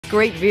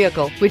great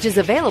vehicle, which is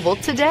available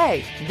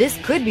today. This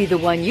could be the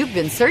one you've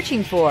been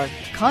searching for.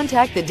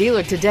 Contact the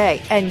dealer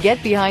today and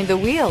get behind the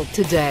wheel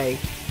today.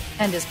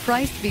 And is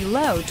priced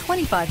below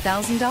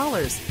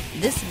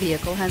 $25,000. This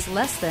vehicle has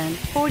less than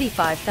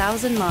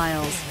 45,000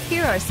 miles.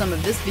 Here are some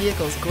of this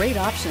vehicle's great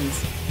options: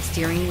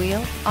 steering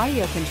wheel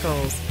audio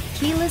controls,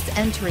 keyless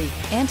entry,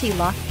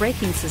 anti-lock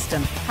braking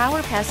system,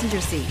 power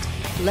passenger seat,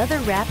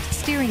 leather-wrapped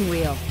steering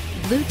wheel,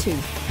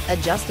 Bluetooth,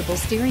 adjustable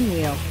steering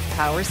wheel,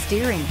 power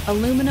steering,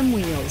 aluminum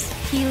wheels,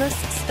 keyless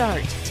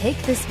start. Take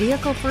this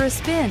vehicle for a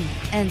spin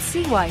and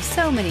see why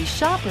so many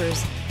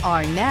shoppers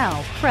are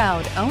now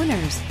proud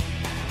owners.